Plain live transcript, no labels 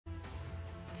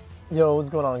Yo, what's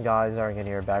going on, guys? Ironcane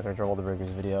here, back with another Breakers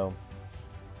video.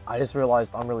 I just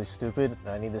realized I'm really stupid, and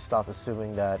I need to stop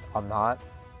assuming that I'm not.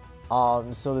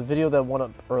 So the video that went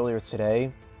up earlier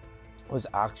today was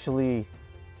actually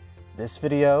this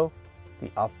video, the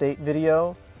update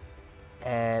video,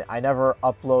 and I never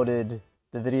uploaded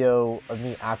the video of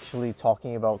me actually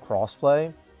talking about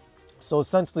crossplay. So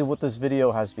essentially what this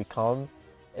video has become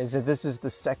is that this is the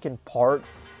second part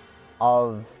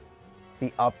of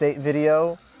the update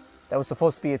video that was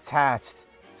supposed to be attached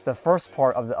to the first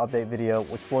part of the update video,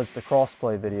 which was the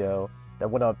crossplay video that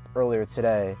went up earlier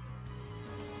today.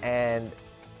 And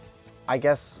I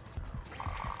guess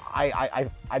I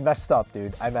messed up,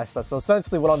 dude. I messed up. So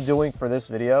essentially what I'm doing for this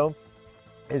video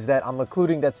is that I'm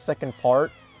including that second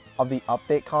part of the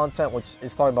update content, which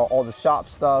is talking about all the shop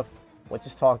stuff, which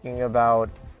is talking about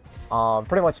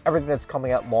pretty much everything that's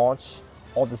coming at launch,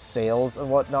 all the sales and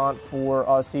whatnot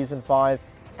for Season 5.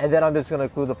 And then I'm just going to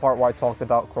include the part where I talked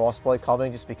about crossplay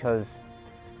coming, just because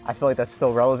I feel like that's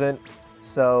still relevant.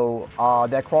 So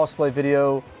that crossplay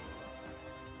video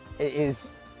is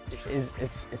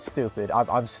stupid.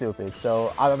 I'm stupid.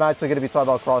 So I'm actually going to be talking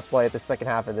about crossplay at the second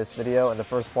half of this video, and the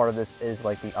first part of this is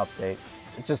like the update.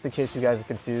 So just in case you guys are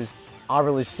confused, I'm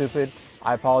really stupid.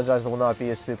 I apologize, but will not be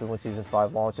as stupid when Season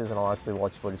 5 launches, and I'll actually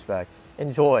watch footage back.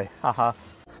 Enjoy. Haha.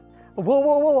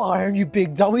 Whoa, Iron, you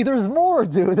big dummy. There's more,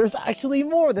 dude. There's actually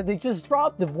more that they just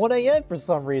dropped at 1 a.m. for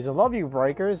some reason. Love you,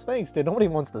 Breakers. Thanks, dude. Nobody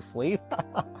wants to sleep.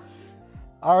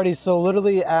 Alrighty, so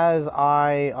literally as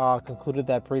I concluded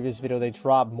that previous video, they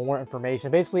dropped more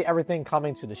information. Basically, everything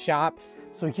coming to the shop.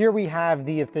 So here we have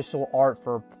the official art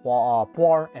for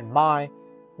Poir and Mai,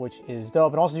 which is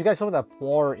dope. And also, you guys know that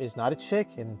Poir is not a chick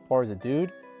and Poir is a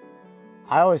dude.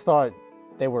 I always thought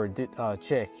they were a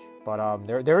chick. But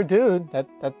they're a dude.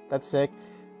 That's sick.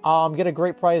 Get a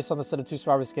great price on the set of 2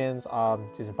 survivor skins.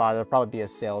 Season 5, there'll probably be a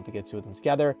sale to get 2 of them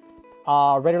together.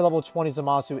 Raider level 20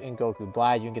 Zamasu and Goku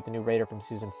Black. You can get the new Raider from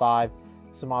Season 5.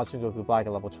 Zamasu and Goku Black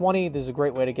at level 20. This is a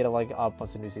great way to get a leg up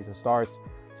once the new season starts.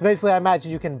 So basically, I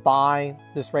imagine you can buy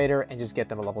this Raider and just get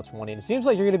them at level 20. And it seems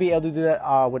like you're going to be able to do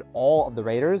that with all of the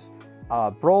Raiders.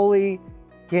 Broly,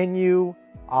 Ginyu,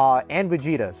 and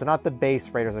Vegeta. So not the base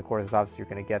Raiders, of course, obviously you're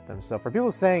going to get them. So for people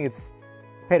saying it's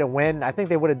pay to win, I think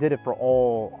they would have did it for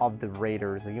all of the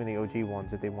Raiders, like even the OG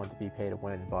ones, if they want to be pay to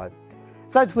win. But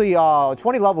essentially,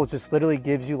 20 levels just literally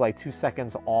gives you like 2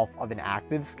 seconds off of an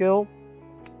active skill,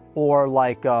 or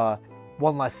like 1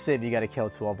 less civ you got to kill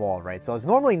to evolve, right? So it's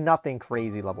normally nothing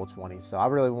crazy level 20. So I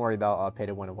really worry about pay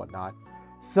to win and whatnot.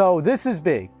 So this is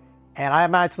big. And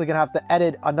I'm actually going to have to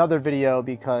edit another video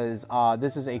because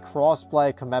this is a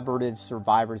crossplay commemorative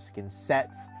survivor skin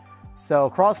set. So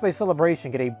Crossplay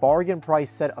Celebration, get a bargain price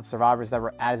set of survivors that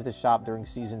were added to the shop during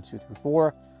Season 2 through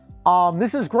 4.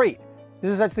 This is great.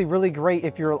 This is actually really great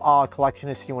if you're a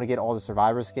collectionist and you want to get all the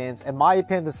survivor skins. In my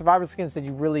opinion, the survivor skins that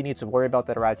you really need to worry about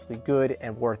that are actually good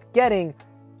and worth getting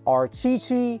are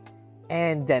Chi-Chi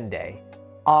and Dende.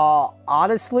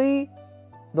 Honestly,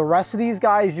 the rest of these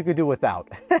guys you could do without.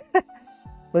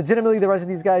 Legitimately, the rest of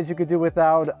these guys you could do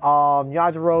without.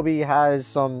 Yajirobe has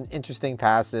some interesting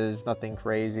passives, nothing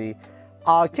crazy.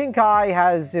 King Kai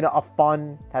has,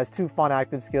 has 2 fun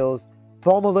active skills.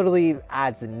 Bulma literally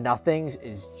adds nothing,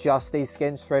 is just a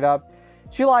skin straight up.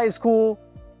 Chilai is cool,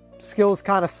 skills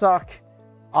kind of suck.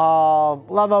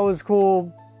 Lemo is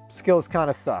cool, skills kind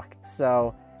of suck.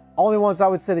 So, only ones I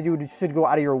would say that you should go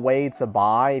out of your way to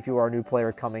buy if you are a new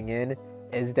player coming in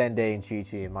is Dende and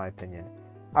Chi-Chi, in my opinion.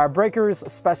 Our Breakers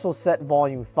Special Set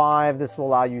Volume 5. This will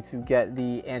allow you to get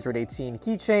the Android 18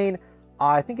 keychain.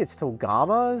 I think it's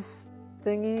Togama's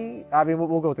thingy. I mean,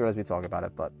 we'll go through it as we talk about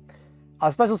it, but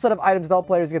a special set of items that all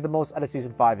players get the most out of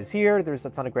Season 5 is here. There's a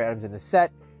ton of great items in the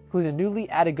set, including the newly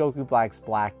added Goku Black's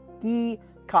Black Gi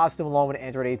costume, along with an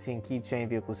Android 18 keychain,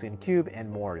 vehicle skin cube, and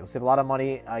more. You'll save a lot of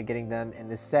money getting them in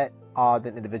this set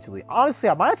than individually. Honestly,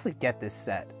 I might actually get this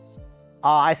set.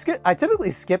 I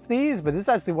typically skip these, but this is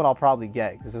actually what I'll probably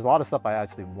get, because there's a lot of stuff I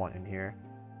actually want in here.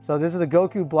 So this is the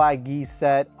Goku Black Gi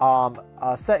set.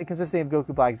 A set consisting of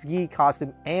Goku Black's Gi,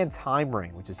 costume, and time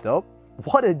ring, which is dope.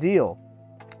 What a deal.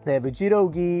 They have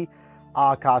Vegeta Gi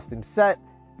costume set.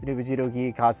 The new Vegeta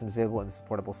Gi costume is available in this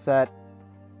affordable set.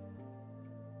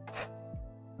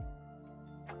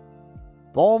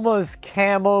 Bulma's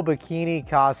Camo Bikini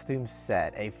Costume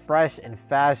Set. A fresh and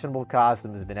fashionable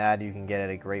costume has been added. You can get it at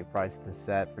a great price at the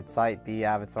set for Type B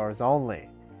avatars only.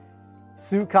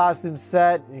 Suit Costume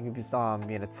Set. You can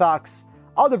be in a tux.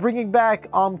 Oh, they're bringing back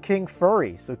King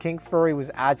Furry. So King Furry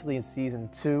was actually in Season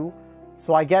 2.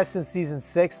 So I guess in Season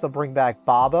 6, they'll bring back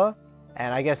Baba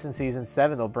And I guess in Season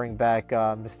 7, they'll bring back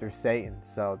Mr. Satan.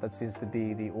 So that seems to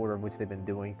be the order in which they've been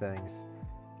doing things.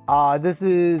 This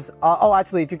is... oh,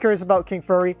 actually, if you're curious about King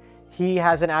Furry, he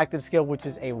has an active skill, which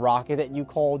is a rocket that you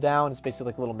call down. It's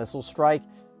basically like a little missile strike.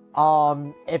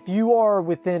 If you are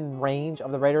within range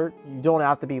of the Raider, you don't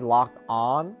have to be locked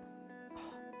on.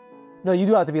 No, you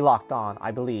do have to be locked on, I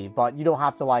believe. But you don't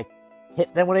have to, like,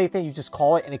 hit them with anything. You just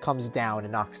call it, and it comes down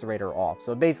and knocks the Raider off.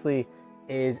 So it basically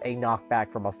is a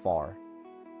knockback from afar.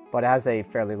 But it has a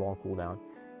fairly long cooldown.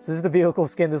 So this is the vehicle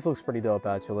skin. This looks pretty dope,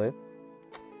 actually.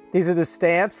 These are the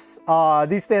stamps.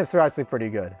 These stamps are actually pretty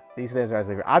good. These stamps are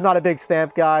actually good. I'm not a big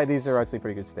stamp guy. These are actually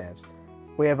pretty good stamps.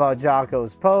 We have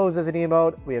Jocko's pose as an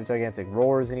emote. We have Gigantic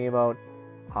Roar as an emote.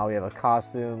 We have a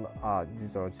costume.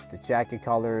 These are just the jacket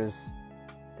colors.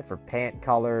 Different pant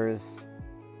colors.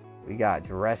 We got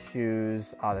dress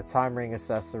shoes. The time ring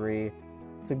accessory.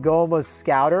 Tagoma's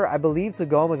Scouter. I believe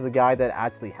Tagoma is the guy that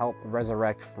actually helped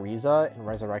resurrect Frieza in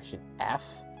Resurrection F.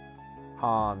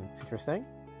 Interesting.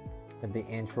 Have the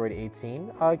Android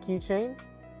 18 keychain.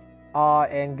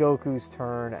 And Goku's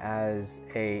turn as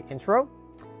a intro.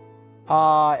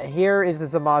 Here is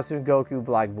the Zamasu and Goku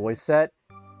Black voice set.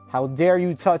 How dare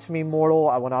you touch me, mortal?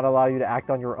 I will not allow you to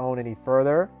act on your own any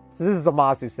further. So this is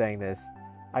Zamasu saying this.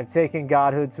 I've taken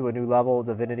godhood to a new level.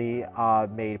 Divinity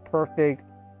made perfect.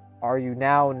 Are you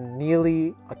now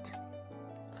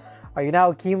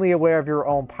keenly aware of your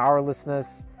own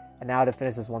powerlessness? And now to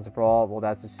finish this once and for all, well,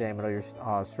 that's a shame. I know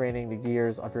you're straining the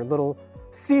gears of your little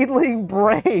seedling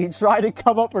brain trying to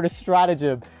come up with a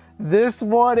stratagem. This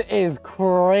one is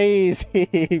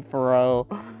crazy, bro.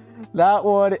 That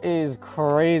one is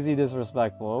crazy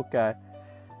disrespectful. Okay.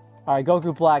 All right,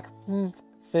 Goku Black.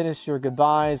 Finish your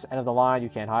goodbyes. End of the line. You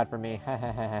can't hide from me. Ha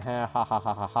ha ha ha ha ha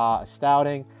ha ha ha.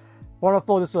 Astounding.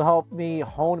 Wonderful. This will help me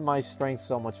hone my strength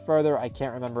so much further. I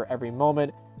can't remember every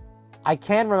moment. I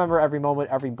can remember every moment,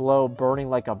 every blow burning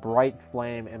like a bright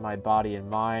flame in my body and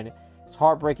mind. It's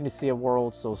heartbreaking to see a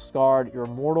world so scarred. You're a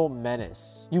mortal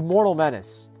menace. You mortal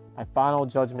menace. My final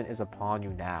judgment is upon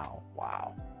you now.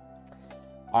 Wow.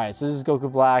 Alright, so this is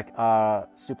Goku Black,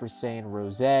 Super Saiyan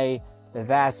Rose. The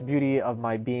vast beauty of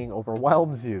my being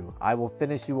overwhelms you. I will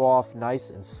finish you off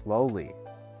nice and slowly.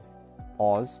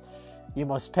 Pause. You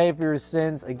must pay for your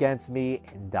sins against me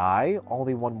and die.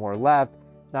 Only one more left.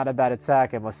 Not a bad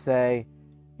attack, I must say.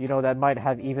 You know, that might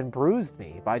have even bruised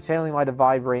me. By channeling my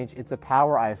divine range into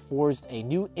power, I have forged a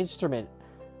new instrument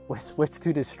with which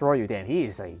to destroy you. Damn, he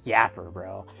is a yapper,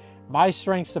 bro. My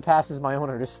strength surpasses my own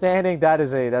understanding.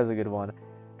 That's a good one.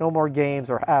 No more games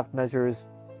or half measures.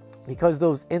 Because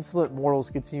those insolent mortals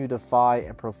continue to defy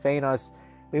and profane us,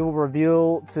 we will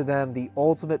reveal to them the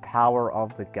ultimate power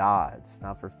of the gods.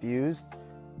 Now for Fused,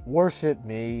 worship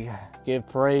me, give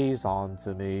praise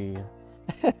unto me.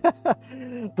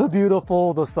 The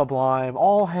beautiful, the sublime,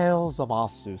 all hail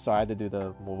Zamasu. Sorry, I had to do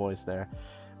the voice there.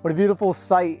 What a beautiful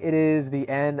sight it is, the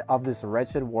end of this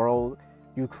wretched world.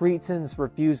 You Cretans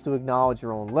refuse to acknowledge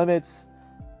your own limits.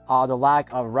 The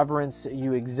lack of reverence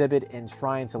you exhibit in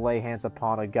trying to lay hands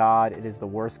upon a god, it is the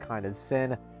worst kind of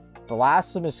sin.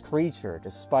 Blasphemous creature,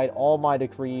 despite all my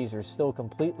decrees, you're still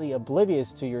completely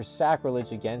oblivious to your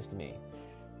sacrilege against me.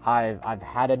 I've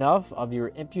had enough of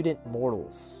your impudent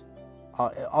mortals.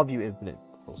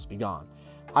 Be gone.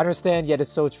 I understand, yet it's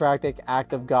so tragic.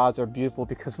 Act of gods are beautiful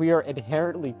because we are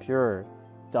inherently pure.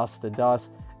 Dust to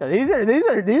dust. Now, these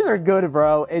are good,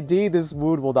 bro. Indeed, this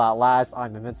mood will not last.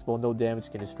 I'm invincible. No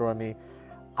damage can destroy me.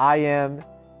 I am,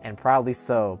 and proudly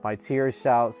so. My tears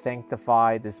shall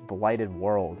sanctify this blighted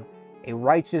world. A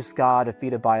righteous god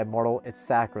defeated by a mortal. It's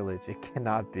sacrilege. It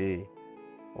cannot be.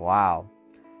 Wow.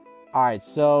 All right,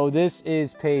 so this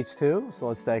is page 2. So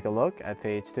let's take a look at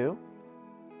page 2.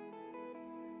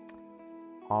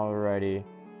 Alrighty.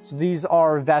 So these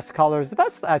are vest colors. The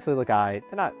vests actually look alright.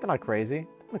 They're not crazy.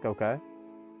 They look okay.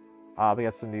 We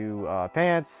got some new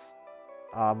pants.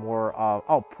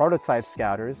 More prototype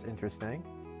scouters. Interesting.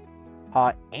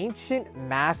 Ancient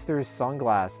Master's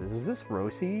sunglasses. Was this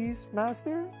Roshi's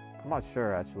Master? I'm not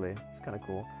sure actually. It's kind of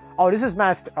cool. Oh, this is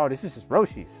Master. Oh, this is just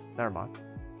Roshi's. Never mind.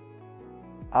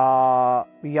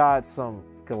 We got some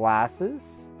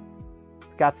glasses.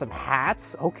 Got some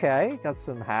hats. Okay, got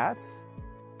some hats.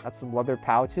 Got some leather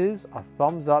pouches. A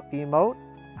thumbs up emote.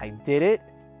 I did it.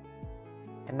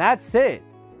 And that's it.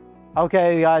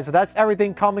 Okay, guys, so that's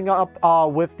everything coming up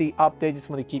with the update. Just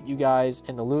want to keep you guys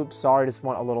in the loop. Sorry, this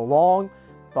went a little long,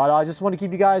 but I just want to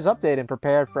keep you guys updated and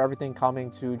prepared for everything coming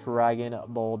to Dragon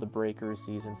Ball The Breaker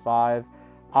Season 5.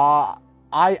 I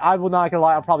will not gonna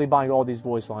lie, I'm probably buying all these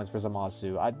voice lines for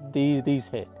Zamasu. These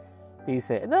hit. These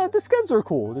hit. And the skins are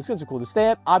cool. The skins are cool. The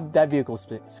stamp, that vehicle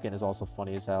skin is also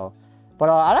funny as hell. But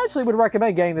I actually would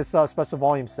recommend getting this special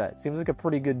volume set. Seems like a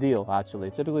pretty good deal, actually.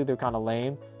 Typically, they're kind of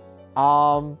lame.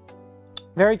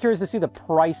 Very curious to see the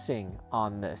pricing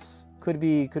on this. Could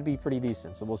be pretty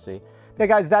decent, so we'll see. But yeah,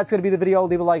 guys, that's going to be the video.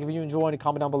 Leave a like if you enjoyed, and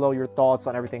comment down below your thoughts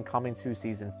on everything coming to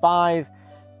Season 5.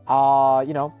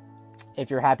 You know,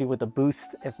 if you're happy with the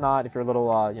boost. If not, if you're a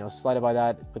little, you know, slighted by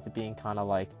that, with it being kind of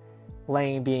like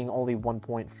lane being only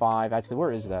 1.5. Actually, where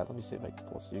is that? Let me see if I can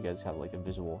pull so you guys have like a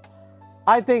visual.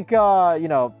 I think, you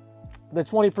know, the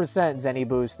 20% Zenny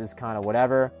boost is kind of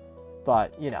whatever,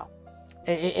 but, you know,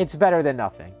 it's better than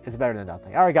nothing. It's better than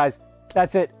nothing. All right, guys,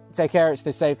 that's it. Take care. Stay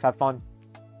safe. Have fun.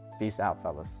 Peace out,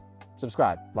 fellas.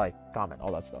 Subscribe, like, comment,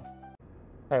 all that stuff.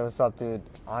 Hey, what's up, dude?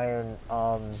 Iron,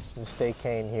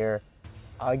 Ironcane here.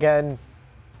 Again,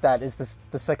 that is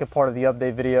the second part of the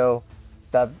update video.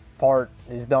 That part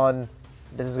is done.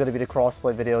 This is going to be the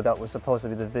crossplay video that was supposed to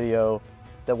be the video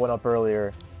that went up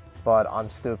earlier, but I'm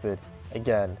stupid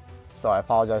again, so I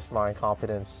apologize for my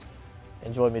incompetence.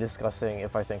 Enjoy me discussing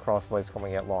if I think crossplay is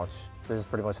coming at launch. This is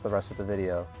pretty much the rest of the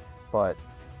video, but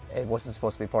it wasn't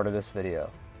supposed to be part of this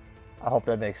video. I hope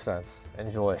that makes sense.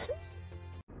 Enjoy.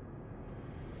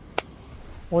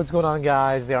 What's going on,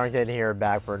 guys? The Ironcane here,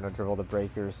 back for another Dribble the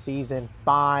Breaker Season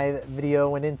 5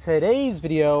 video, and in today's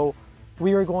video,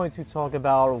 we are going to talk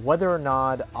about whether or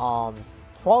not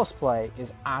crossplay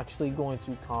is actually going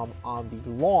to come on the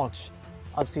launch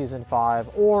of Season 5,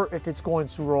 or if it's going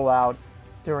to roll out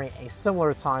during a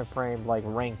similar time frame like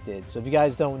Rank did. So if you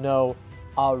guys don't know,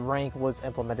 Rank was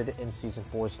implemented in Season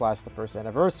 4 / the first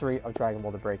anniversary of Dragon Ball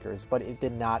The Breakers, but it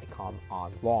did not come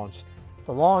on launch.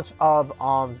 The launch of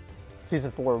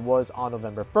Season 4 was on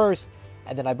November 1st,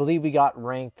 and then I believe we got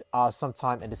Ranked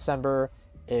sometime in December.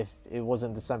 If it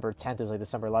wasn't December 10th, it was like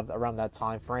December 11th, around that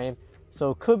time frame.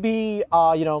 So it could be,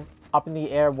 you know, up in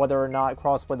the air whether or not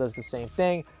crossplay does the same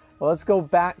thing. But let's go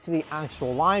back to the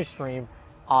actual live stream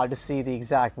to see the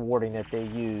exact wording that they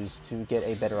use to get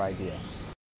a better idea.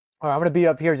 All right, I'm going to be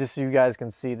up here just so you guys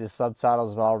can see the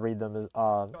subtitles, but I'll read them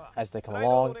as they come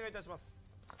along.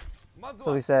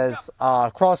 So he says,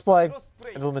 crossplay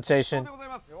implementation.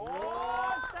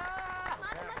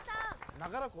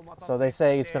 So they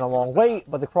say it's been a long wait,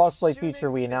 but the crossplay feature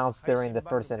we announced during the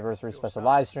first anniversary special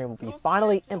live stream will be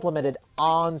finally implemented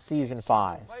on Season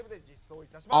 5.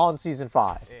 On Season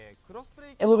 5.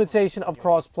 Implementation of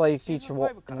crossplay feature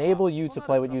will enable you to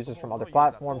play with users from other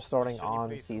platforms starting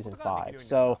on Season 5.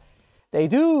 So they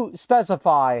do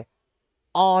specify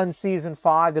on Season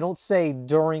 5. They don't say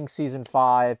during Season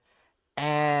 5.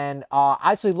 And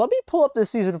actually, let me pull up the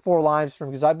Season 4 live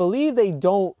stream, because I believe they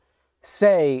don't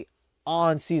say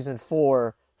on Season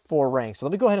 4 for Rank. So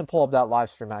let me go ahead and pull up that live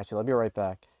stream, actually. I'll be right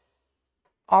back.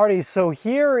 Alrighty, so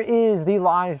here is the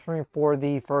live stream for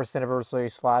the first anniversary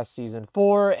 / Season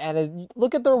 4. And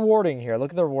look at their wording here.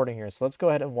 Look at their wording here. So let's go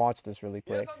ahead and watch this really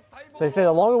quick. So they say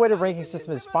the long-awaited ranking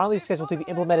system is finally scheduled to be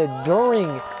implemented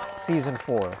during Season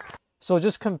 4. So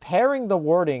just comparing the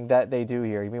wording that they do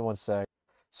here. Give me one sec.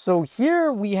 So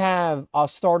here we have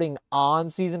starting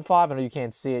on Season 5. I know you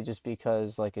can't see it just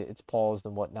because like it's paused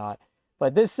and whatnot.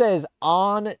 But this says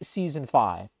on Season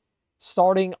 5.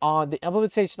 Starting on the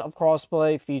implementation of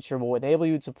crossplay feature will enable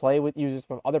you to play with users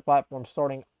from other platforms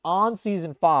starting on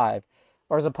Season 5.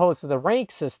 Or as opposed to the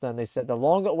rank system, they said the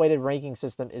long-awaited ranking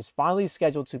system is finally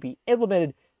scheduled to be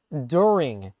implemented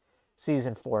during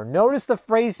Season 4. Notice the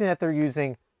phrasing that they're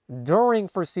using, during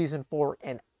for Season 4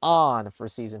 and on for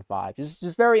Season 5.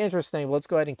 Just very interesting. Let's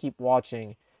go ahead and keep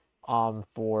watching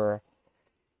for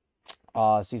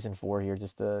Season 4 here,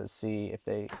 just to see if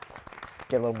they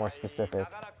get a little more specific.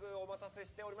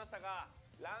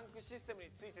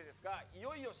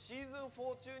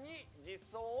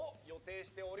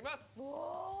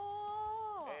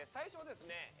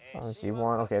 So let's see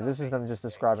one. Okay, this is them just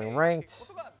describing ranked.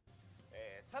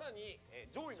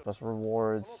 Special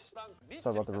rewards.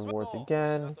 Talk about the rewards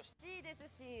again.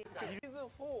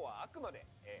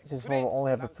 Season 4 will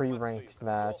only have a pre-ranked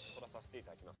match.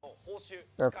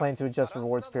 They're planning to adjust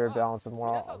rewards period balance and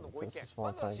more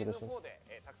consistent playing conditions.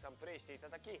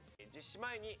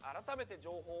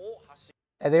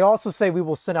 And they also say we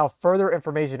will send out further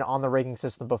information on the ranking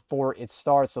system before it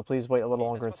starts, so please wait a little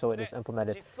longer until it is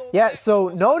implemented. Yeah, so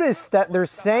notice that they're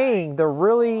saying, they're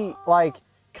really like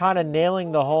kind of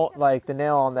nailing the whole, like the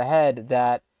nail on the head,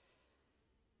 that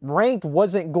ranked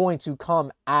wasn't going to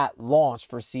come at launch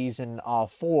for Season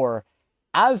 4,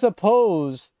 as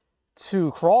opposed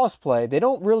to crossplay. They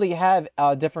don't really have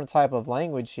a different type of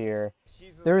language here.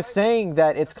 they're saying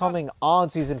that it's coming on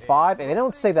Season 5, and they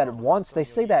don't say that once, they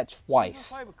say that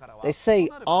twice. They say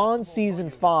on Season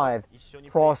 5,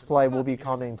 crossplay will be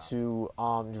coming to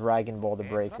Dragon Ball The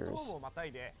Breakers.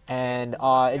 And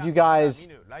if you guys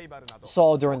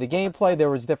saw during the gameplay, there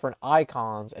was different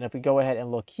icons, and if we go ahead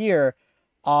and look here,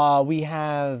 we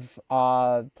have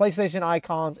PlayStation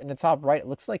icons in the top right. It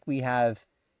looks like we have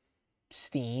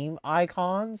Steam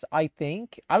icons, I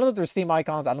think. I don't know if they're Steam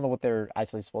icons. I don't know what they're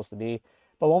actually supposed to be.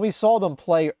 But when we saw them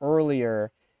play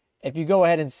earlier, if you go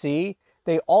ahead and see,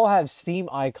 they all have Steam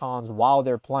icons while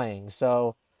they're playing.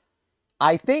 So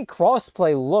I think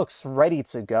crossplay looks ready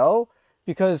to go.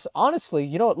 Because honestly,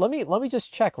 you know what? Let me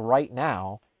just check right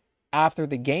now after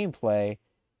the gameplay.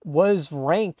 Was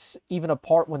ranked even a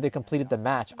part when they completed the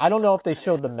match? I don't know if they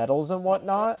showed the medals and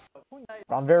whatnot.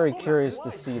 But I'm very curious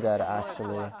to see that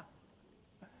actually.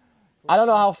 I don't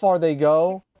know how far they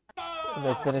go when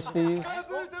they finish these.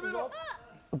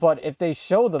 But if they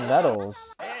show the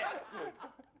medals...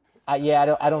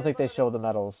 yeah, I don't think they show the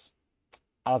medals.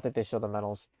 I don't think they show the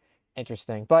medals.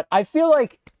 Interesting. But I feel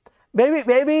like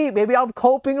maybe I'm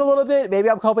coping a little bit.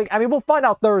 Maybe I'm coping. I mean, we'll find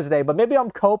out Thursday, but maybe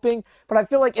I'm coping. But I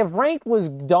feel like if rank was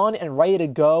done and ready to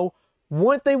go,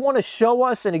 wouldn't they want to show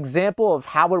us an example of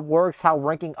how it works, how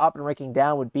ranking up and ranking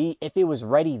down would be if it was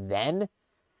ready then?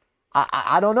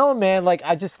 I don't know, man. Like,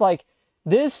 I just, like,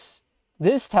 this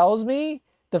tells me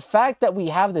the fact that we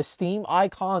have the Steam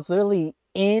icons literally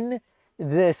in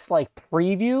this, like,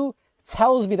 preview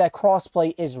tells me that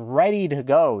crossplay is ready to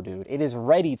go, dude. It is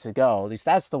ready to go. At least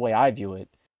that's the way I view it.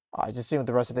 Just see what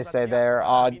the rest of they say there.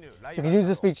 You can use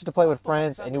this feature to play with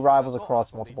friends and new rivals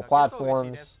across multiple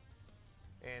platforms.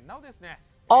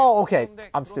 Oh, okay.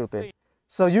 I'm stupid.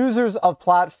 So users of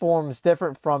platforms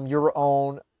different from your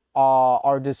own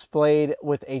are displayed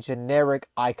with a generic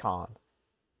icon.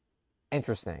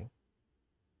 Interesting.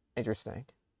 Interesting.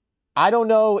 I don't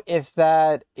know if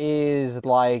that is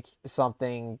like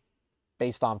something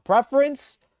based on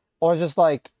preference or just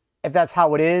like if that's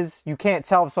how it is. You can't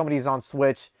tell if somebody's on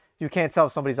Switch. You can't tell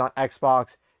if somebody's on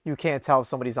Xbox. You can't tell if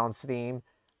somebody's on Steam.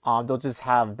 They'll just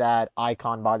have that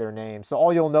icon by their name. So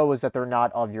all you'll know is that they're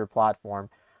not of your platform.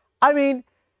 I mean,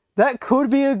 that could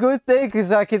be a good thing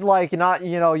because I could, like, not,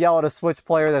 you know, yell at a Switch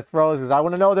player that throws because I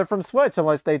want to know they're from Switch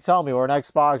unless they tell me, or an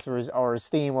Xbox or a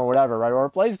Steam or whatever, right? Or a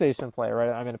PlayStation player, right?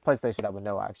 I mean, a PlayStation I would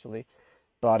know, actually.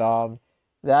 But,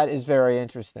 that is very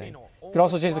interesting. You can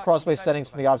also change the crossplay settings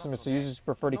from the options, so users who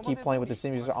prefer to keep playing with the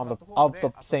same user of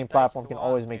the same platform can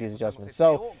always make these adjustments.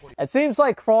 So it seems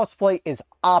like crossplay is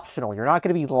optional. You're not going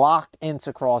to be locked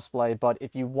into crossplay, but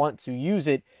if you want to use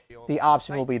it, the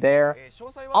option will be there.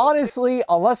 Honestly,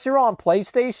 unless you're on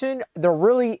PlayStation, there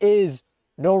really is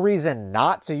no reason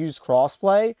not to use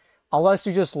crossplay, unless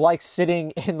you just like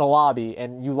sitting in the lobby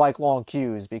and you like long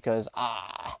queues, because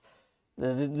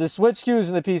the Switch queues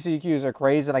and the PC queues are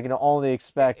crazy, and I can only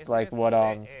expect, like, what,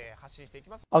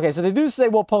 Okay, so they do say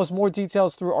we'll post more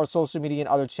details through our social media and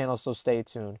other channels, so stay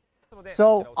tuned.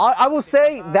 So, I will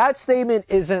say that statement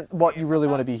isn't what you really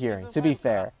want to be hearing, to be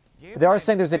fair. They are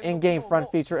saying there's an in-game friend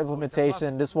feature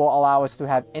implementation. This will allow us to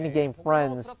have in-game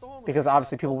friends, because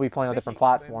obviously people will be playing on different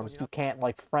platforms. You can't,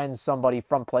 like, friend somebody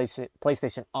from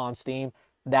PlayStation on Steam.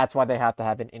 That's why they have to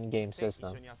have an in-game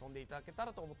system.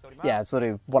 Yeah, it's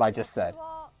literally what I just said.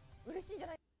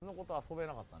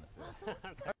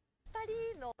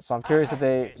 So I'm curious if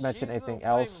they mention anything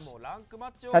else.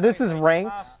 Now this is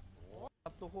ranked.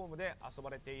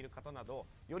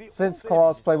 Since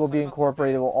crossplay will be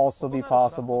incorporated, it will also be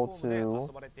possible to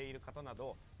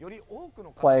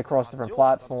play across different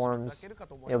platforms.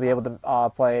 You'll be able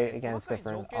to play against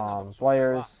different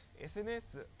players.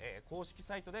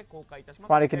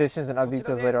 Finding conditions and other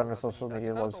details later on our social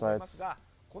media websites.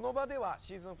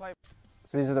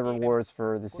 So these are the rewards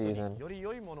for the season.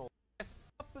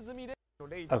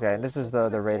 Okay, and this is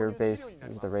the Raider base.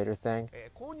 This is the Raider thing.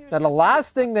 Now the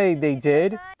last thing they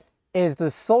did is the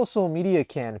social media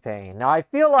campaign. Now I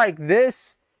feel like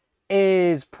this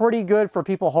is pretty good for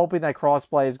people hoping that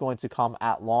crossplay is going to come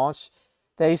at launch.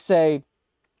 They say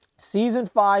Season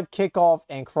 5 kickoff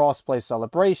and crossplay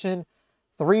celebration,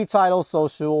 3-title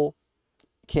social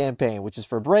campaign, which is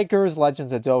for Breakers,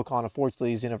 Legends, and Dokkan.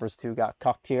 Unfortunately, Xenoverse 2 got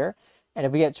cucked here. And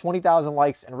if we get 20,000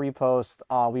 likes and reposts,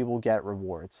 we will get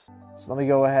rewards. So let me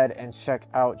go ahead and check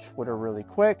out Twitter really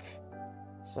quick.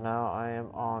 So now I am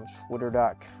on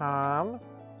twitter.com.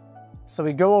 So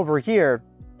we go over here.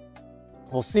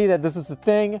 We'll see that this is the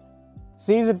thing.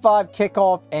 Season 5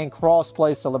 kickoff and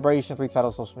crossplay celebration.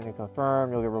 3-title social media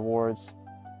confirmed. You'll get rewards.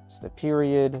 It's the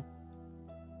period.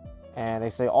 And they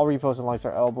say all reposts and likes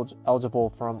are eligible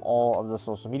from all of the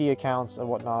social media accounts and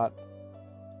whatnot.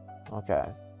 Okay.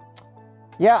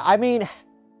 Yeah, I mean,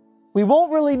 we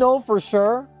won't really know for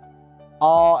sure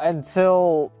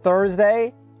until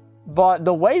Thursday. But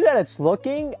the way that it's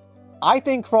looking, I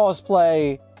think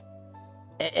Crossplay,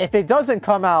 if it doesn't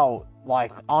come out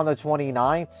like on the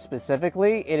 29th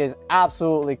specifically, it is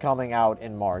absolutely coming out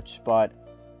in March. But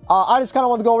I just kind of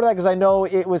wanted to go over that because I know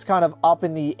it was kind of up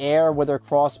in the air whether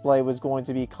Crossplay was going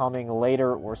to be coming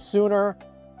later or sooner.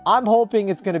 I'm hoping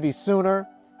it's going to be sooner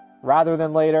rather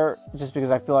than later, just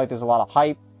because I feel like there's a lot of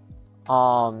hype.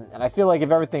 And I feel like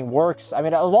if everything works, I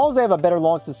mean, as long as they have a better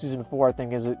launch this Season 4, I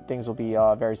think things will be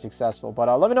very successful.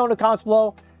 But let me know in the comments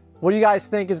below. What do you guys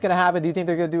think is going to happen? Do you think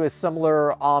they're going to do a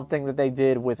similar thing that they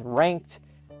did with Ranked,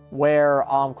 where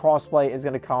Crossplay is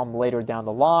going to come later down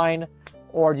the line?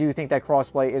 Or do you think that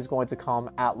Crossplay is going to come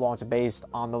at launch based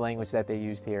on the language that they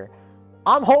used here?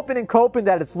 I'm hoping and coping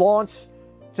that it's launch,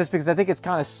 just because I think it's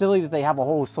kind of silly that they have a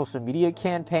whole social media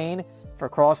campaign for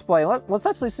Crossplay. Let's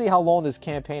actually see how long this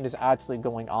campaign is actually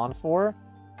going on for,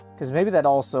 because maybe that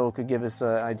also could give us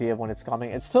an idea of when it's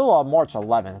coming. It's still March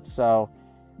 11th, so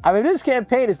I mean, this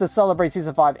campaign is to celebrate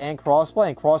Season 5 and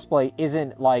Crossplay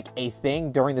isn't like a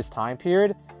thing during this time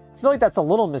period. I feel like that's a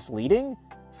little misleading.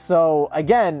 So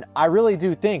again, I really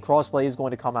do think Crossplay is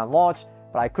going to come on launch,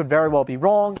 but I could very well be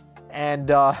wrong. And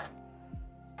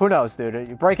who knows,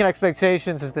 dude? Breaking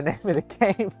expectations is the name of the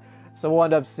game. So we'll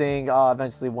end up seeing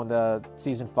eventually when the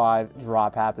Season 5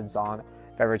 drop happens on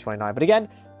February 29th. But again,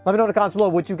 let me know in the comments below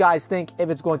what you guys think, if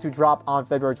it's going to drop on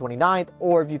February 29th,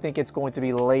 or if you think it's going to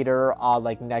be later,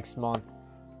 like next month,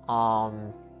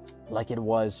 like it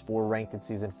was for Ranked in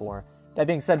Season 4. That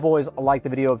being said, boys, like the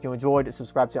video if you enjoyed.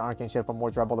 Subscribe to the Ironcane channel for more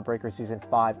Dragon Ball The Breaker Season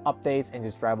 5 updates and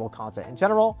just Dragon Ball content in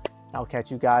general. And I'll catch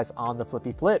you guys on the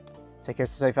flippy flip. Take care,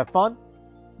 stay safe, have fun.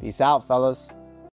 Peace out, fellas.